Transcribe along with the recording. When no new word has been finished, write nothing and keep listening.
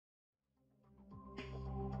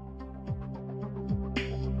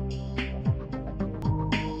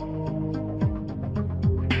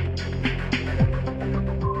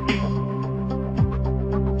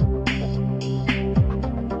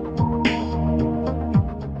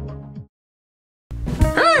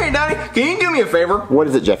can you do me a favor? What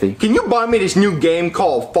is it, Jeffy? Can you buy me this new game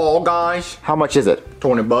called Fall Guys? How much is it?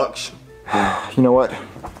 $20. You know what?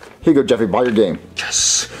 Here you go, Jeffy. Buy your game.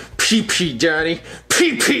 Yes. PP, Daddy.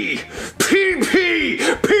 PP. PP.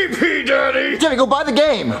 PP, Daddy. Jeffy, go buy the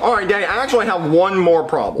game. All right, Daddy, I actually have one more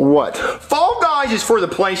problem. What? Fall Guys is for the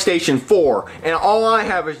PlayStation 4, and all I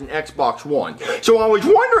have is an Xbox One. So I was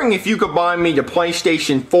wondering if you could buy me the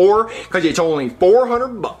PlayStation 4, because it's only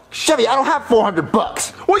 $400. Jeffy, I don't have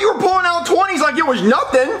 $400. Well, you were pulling out 20s like it was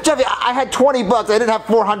nothing. Jeffy, I had $20. I didn't have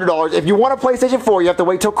 $400. If you want a PlayStation 4, you have to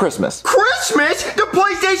wait till Christmas. Christmas? The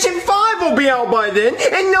PlayStation 5 will be out by then,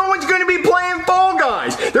 and no one's going to be playing Fall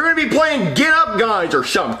Guys. They're going to be playing Get Up Guys or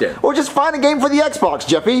something. Or just find a game for the Xbox,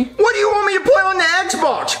 Jeffy. What do you want me to play on the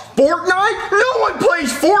Xbox? Fortnite? No one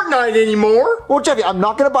plays Fortnite anymore. Well, Jeffy, I'm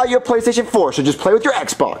not going to buy you a PlayStation 4, so just play with your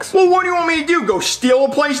Xbox. Well, what do you want me to do? Go steal a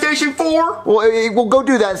PlayStation 4? Well, we'll go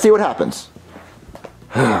do that and see what happens.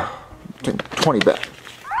 20 back.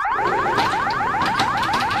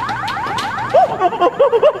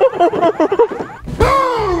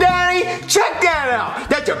 Boom, Daddy! Check that out!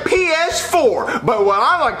 That's a PS4, but what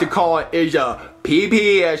I like to call it is a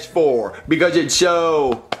PPS4 because it's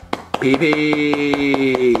so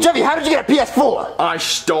PP. Jeffy, how did you get a PS4? I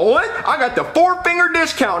stole it? I got the 4-finger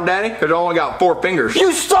discount, Daddy, because I only got 4 fingers.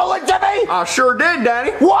 You stole it, Jeffy? I sure did, Daddy.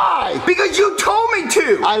 Why? Because you told me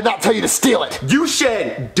to. I did not tell you to steal it. You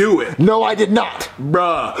said do it. No, I did not.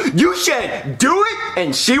 Bruh, you said do it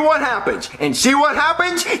and see what happens. And see what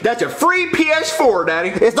happens? That's a free PS4, Daddy.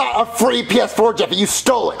 It's not a free PS4, Jeffy. You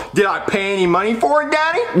stole it. Did I pay any money for it,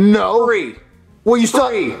 Daddy? No. Free. Well, you stole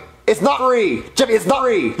Free. It's not Free. Jeffy, it's not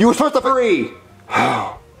Free. You were supposed to Free.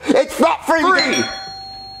 It's not free. Free.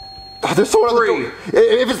 Oh, there's someone Free. on the door.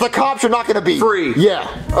 If it's the cops, you're not gonna be. Free. Yeah.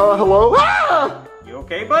 Hello? Ah! You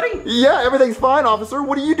okay, buddy? Yeah, everything's fine, officer.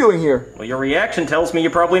 What are you doing here? Well, your reaction tells me you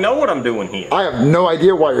probably know what I'm doing here. I have no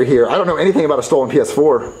idea why you're here. I don't know anything about a stolen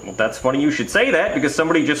PS4. Well, that's funny you should say that, because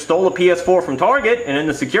somebody just stole a PS4 from Target, and in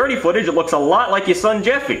the security footage it looks a lot like your son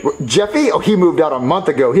Jeffy. Jeffy? Oh, he moved out a month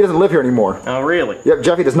ago. He doesn't live here anymore. Oh, really? Yep,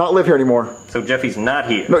 Jeffy does not live here anymore. So Jeffy's not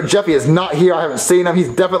here? No, Jeffy is not here. I haven't seen him. He's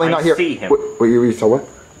definitely not here. I see him. Wait, you saw what?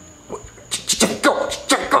 Go!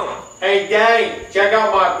 Go! Hey, Daddy, check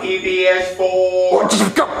out my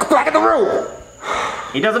PPS4. Go back in the room!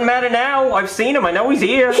 He doesn't matter now. I've seen him. I know he's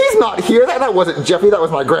here. He's not here. That wasn't Jeffy. That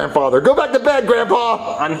was my grandfather. Go back to bed,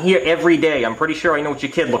 Grandpa. I'm here every day. I'm pretty sure I know what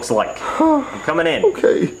your kid looks like. I'm coming in.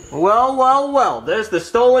 Okay. Well. There's the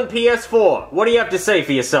stolen PS4. What do you have to say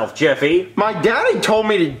for yourself, Jeffy? My daddy told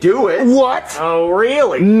me to do it. What? Oh,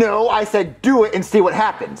 really? No, I said do it and see what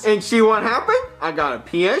happens. And see what happened? I got a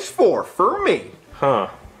PS4 for me. Huh.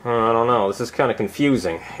 I don't know. This is kind of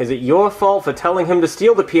confusing. Is it your fault for telling him to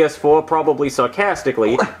steal the PS4, probably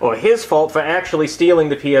sarcastically, or his fault for actually stealing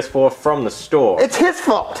the PS4 from the store? It's his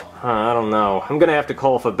fault. I don't know. I'm gonna have to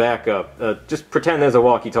call for backup. Just pretend there's a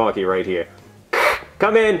walkie-talkie right here.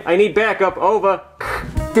 Come in. I need backup. Over.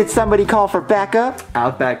 Did somebody call for backup? I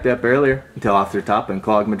was backed up earlier until Officer Toppin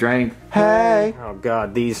clogged my drain. Hey. Oh,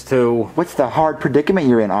 God, these two. What's the hard predicament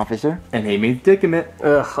you're in, officer? And he means predicament.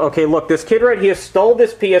 Okay, look, this kid right here stole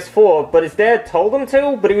this PS4, but his dad told him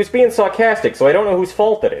to, but he was being sarcastic, so I don't know whose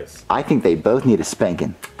fault it is. I think they both need a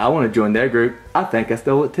spanking. I want to join their group. I think I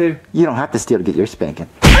stole it too. You don't have to steal to get your spanking.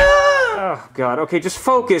 Oh, God, okay, just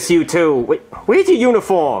focus, you two. Wait, where's your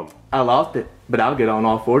uniform? I lost it, but I'll get on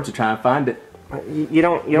all fours to try and find it. You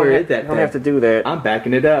don't have to do that. I'm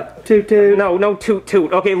backing it up. Toot toot. No, toot.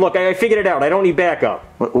 Okay, look, I figured it out. I don't need backup.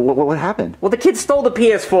 What happened? Well, the kid stole the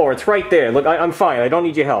PS4. It's right there. Look, I'm fine. I don't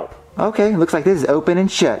need your help. Okay, looks like this is open and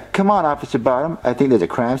shut. Come on, Officer Bottom. I think there's a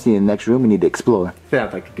crime scene in the next room we need to explore.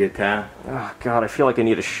 Sounds like a good time. Oh, God, I feel like I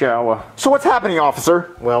need a shower. So what's happening,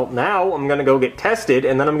 officer? Well, now I'm gonna go get tested,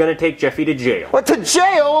 and then I'm gonna take Jeffy to jail. What, to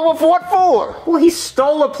jail? What for? Well, he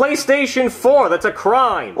stole a PlayStation 4. That's a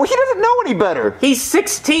crime. Well, he doesn't know any better. He's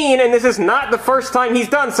 16, and this is not the first time he's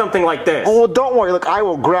done something like this. Oh, well, don't worry. Look, I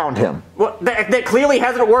will ground him. Well, that clearly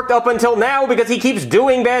hasn't worked up until now because he keeps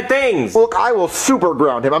doing bad things. Well, look, I will super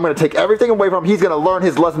ground him. I'm going to take everything away from him. He's going to learn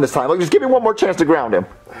his lesson this time. Look, just give me one more chance to ground him.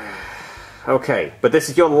 Okay, but this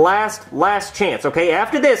is your last chance, okay?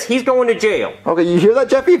 After this, he's going to jail. Okay, you hear that,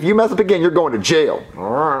 Jeffy? If you mess up again, you're going to jail.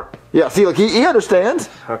 Yeah, see, look, he understands.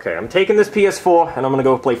 Okay, I'm taking this PS4, and I'm gonna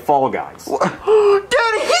go play Fall Guys. Daddy,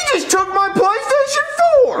 he just took my PlayStation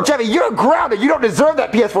 4! Jeffy, you're grounded. You don't deserve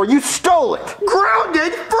that PS4. You stole it.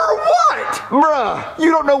 Grounded? For what? Bruh,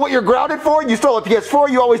 you don't know what you're grounded for? You stole a PS4.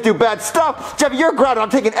 You always do bad stuff. Jeffy, you're grounded. I'm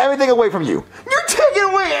taking everything away from you. You're taking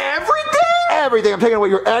away everything? Everything. I'm taking away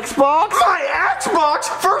your Xbox. My Xbox?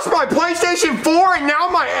 First my PlayStation 4 and now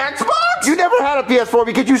my Xbox? You never had a PS4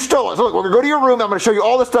 because you stole it. So look, we're gonna go to your room and I'm gonna show you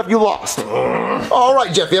all the stuff you lost. All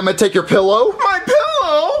right, Jeffy, I'm gonna take your pillow. My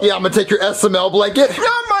pillow? Yeah, I'm gonna take your SML blanket.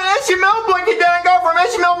 Not my SML blanket that I got from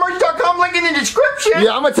SMLmerch.com, link in the description.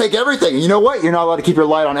 Yeah, I'm gonna take everything. You know what? You're not allowed to keep your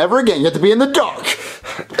light on ever again. You have to be in the dark.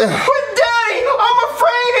 But Daddy, I'm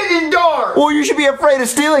afraid in the dark. Well, you should be afraid of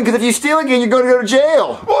stealing, because if you steal again, you're gonna go to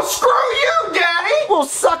jail. Well, screw you, Daddy. Well,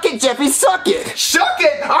 suck it, Jeffy, suck it. Suck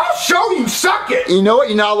it? I'll show you suck it. You know what?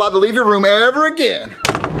 You're not allowed to leave your room ever again.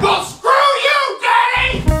 Well, screw you,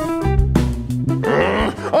 Daddy.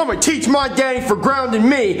 I'm gonna teach my daddy for grounding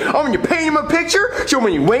me. I'm gonna paint him a picture so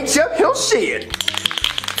when he wakes up, he'll see it.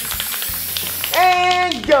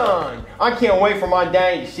 And done. I can't wait for my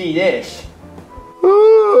daddy to see this.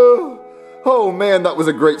 Oh man, that was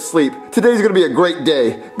a great sleep. Today's gonna be a great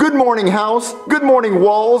day. Good morning, house. Good morning,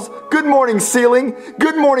 walls. Good morning, ceiling.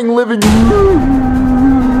 Good morning, living room.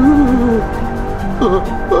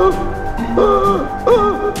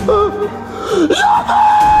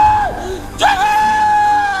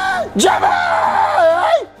 Jeffy!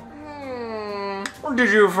 Did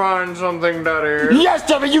you find something, Daddy? Yes,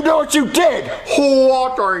 Jeffy, you know what you did!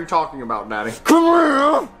 What are you talking about, Daddy? Come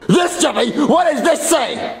here! This, Jeffy, what does this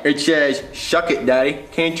say? It says, shuck it, Daddy.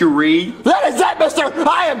 Can't you read? That is it, mister!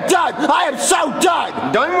 I am done! I am so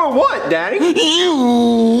done! Done with what, Daddy?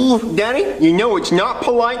 You! Daddy, you know it's not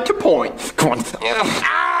polite to point. Come on.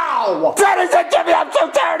 Ow! That is it, Jeffy! I'm so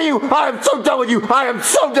tired of you! I am so done with you! I am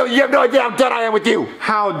so done! You have no idea how done I am with you!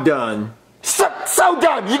 How done? So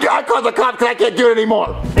done! I called the cops because I can't do it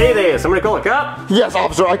anymore! Hey there, somebody call a cop? Yes,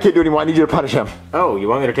 officer, I can't do it anymore. I need you to punish him. Oh, you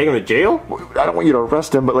want me to take him to jail? I don't want you to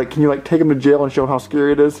arrest him, but like, can you like take him to jail and show him how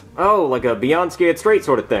scary it is? Oh, like a Beyond Scared Straight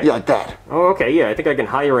sort of thing? Yeah, like that. Oh, okay, yeah, I think I can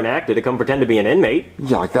hire an actor to come pretend to be an inmate.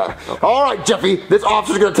 Yeah, like that. Okay. All right, Jeffy, this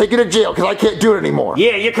officer's gonna take you to jail because I can't do it anymore.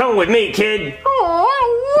 Yeah, you're coming with me, kid. Oh,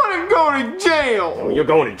 I don't want to go to jail. Oh, you're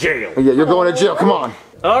going to jail. Yeah, you're going to jail. Come on.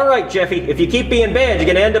 All right, Jeffy, if you keep being bad, you're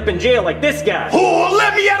gonna end up in jail like this guy. Oh,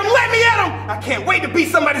 let me at him, let me at him! I can't wait to beat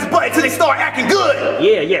somebody's butt until they start acting good.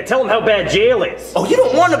 Yeah, tell him how bad jail is. Oh, you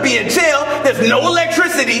don't want to be in jail. There's no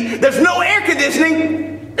electricity. There's no air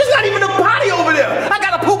conditioning. There's not even a potty over there. I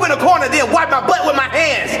gotta poop in a corner, then wipe my butt with my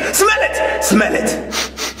hands. Smell it, smell it.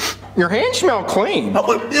 Your hands smell clean.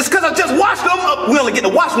 It's because I just washed them. We only get to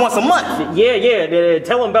wash once a month. Yeah,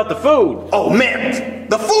 tell him about the food. Oh, man,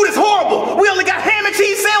 the food is horrible. We only got ham and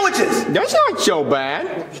cheese sandwiches. That's not so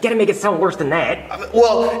bad. You gotta make it sound worse than that.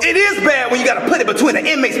 Well, it is bad when you gotta put it between an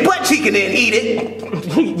inmate's butt cheek and then eat it.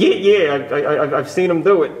 I've seen him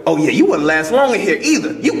do it. Oh, yeah, you wouldn't last long in here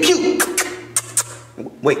either. You cute.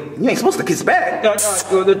 Wait, you ain't supposed to kiss back.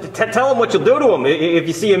 Tell him what you'll do to him if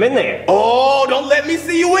you see him in there. Oh, don't let me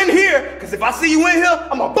see you in here, because if I see you in here,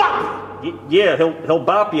 I'm gonna bop you. Yeah, he'll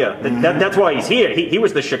bop you. That's why he's here. He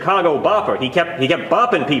was the Chicago bopper. He kept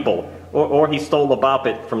bopping people. Or he stole a bop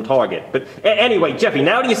it from Target. But anyway, Jeffy,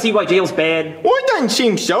 now do you see why jail's bad? Well, it doesn't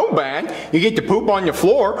seem so bad. You get to poop on the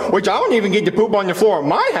floor, which I don't even get to poop on the floor at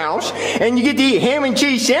my house. And you get to eat ham and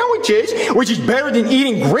cheese sandwiches, which is better than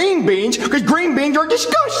eating green beans, because green beans are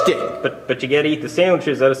disgusting. But you gotta eat the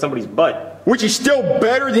sandwiches out of somebody's butt. Which is still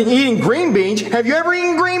better than eating green beans. Have you ever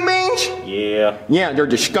eaten green beans? Yeah. Yeah, they're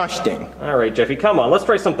disgusting. All right, Jeffy, come on. Let's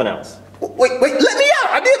try something else. Wait, let me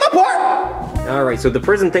out. I did my part. All right, so the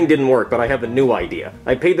prison thing didn't work, but I have a new idea.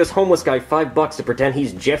 I paid this homeless guy $5 to pretend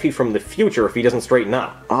he's Jeffy from the future if he doesn't straighten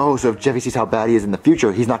up. Oh, so if Jeffy sees how bad he is in the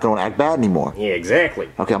future, he's not going to act bad anymore. Yeah, exactly.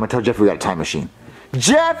 Okay, I'm going to tell Jeffy we got a time machine.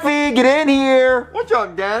 Jeffy, get in here! What's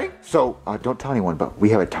up, Daddy? So, don't tell anyone, but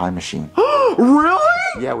we have a time machine. Really?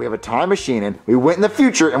 Yeah, we have a time machine, and we went in the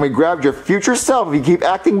future, and we grabbed your future self if you keep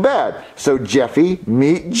acting bad. So, Jeffy,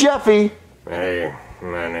 meet Jeffy. Hey,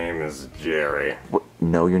 my name is Jerry. What?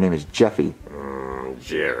 No, your name is Jeffy.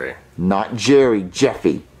 Jerry. Not Jerry,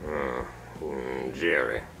 Jeffy.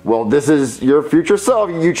 Jerry. Well, this is your future self.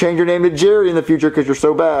 You change your name to Jerry in the future because you're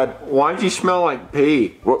so bad. Why'd you smell like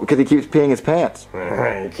pee? Well, because he keeps peeing his pants.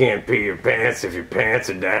 You can't pee your pants if your pants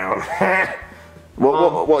are down.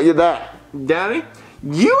 Well, you're that. Daddy,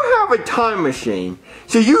 you have a time machine,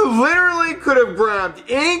 so you literally could have grabbed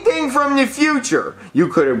anything from the future. You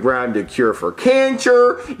could have grabbed a cure for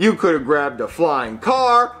cancer, you could have grabbed a flying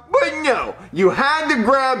car, but no, you had to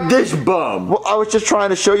grab this bum. Well, I was just trying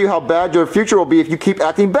to show you how bad your future will be if you keep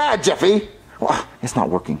acting bad, Jeffy. Well, it's not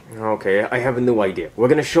working. Okay, I have a new idea. We're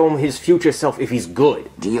gonna show him his future self if he's good.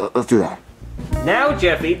 Let's do that. Now,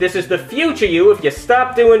 Jeffy, this is the future you if you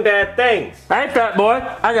stop doing bad things. Hey, fat boy,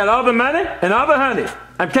 I got all the money and all the honey.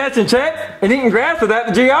 I'm catching checks and eating grass without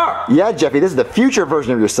the GR. Yeah, Jeffy, this is the future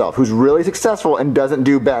version of yourself who's really successful and doesn't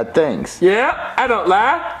do bad things. Yeah, I don't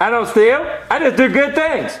lie, I don't steal, I just do good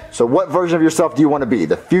things. So what version of yourself do you want to be?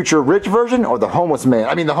 The future rich version or the homeless man?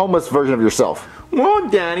 I mean the homeless version of yourself? Well,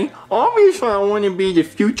 Daddy, obviously I want to be the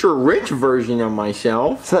future rich version of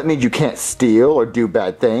myself. So that means you can't steal or do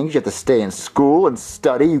bad things. You have to stay in school and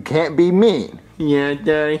study. You can't be mean. Yeah,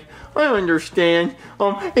 Daddy, I understand.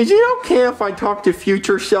 Is it okay if I talk to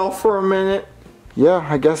future self for a minute? Yeah,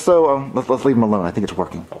 I guess so. Let's leave him alone. I think it's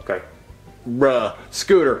working. Okay. Bruh,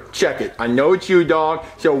 Scooter, check it. I know it's you, dog.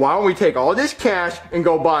 So why don't we take all this cash and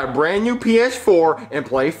go buy a brand new PS4 and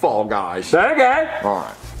play Fall Guys? Okay.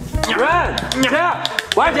 Alright. Run!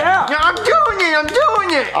 Stop! Watch out! Yeah, I'm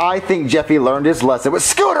doing it! I think Jeffy learned his lesson. But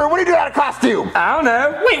Scooter, what do you do out of costume? I don't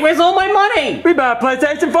know. Wait, where's all my money? We bought a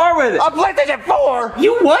PlayStation 4 with it. A PlayStation 4?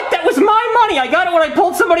 You what? That was my money! I got it when I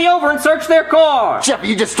pulled somebody over and searched their car! Jeffy,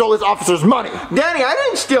 you just stole this officer's money. Daddy, I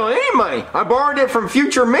didn't steal any money. I borrowed it from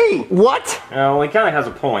future me. What? Oh, he kinda has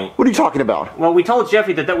a point. What are you talking about? Well, we told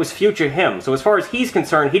Jeffy that was future him, so as far as he's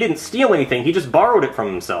concerned, he didn't steal anything, he just borrowed it from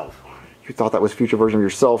himself. You thought that was future version of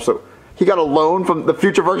yourself, so he got a loan from the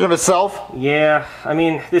future version of himself? Yeah, I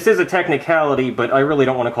mean, this is a technicality, but I really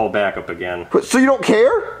don't want to call backup again. So you don't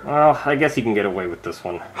care? Well, I guess he can get away with this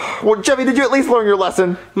one. Well, Jeffy, did you at least learn your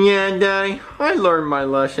lesson? Yeah, Daddy, I learned my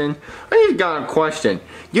lesson. I just got a question.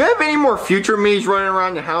 Do you have any more future me's running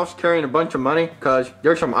around the house carrying a bunch of money? Because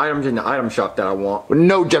there's some items in the item shop that I want. Well,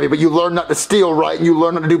 no, Jeffy, but you learned not to steal, right? And you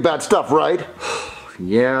learned not to do bad stuff, right?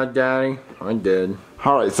 Yeah, Daddy, I did.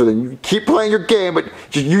 Alright, so then you keep playing your game, but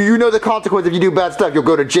you know the consequence if you do bad stuff. You'll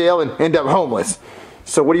go to jail and end up homeless.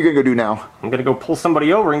 So what are you gonna go do now? I'm gonna go pull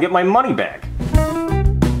somebody over and get my money back.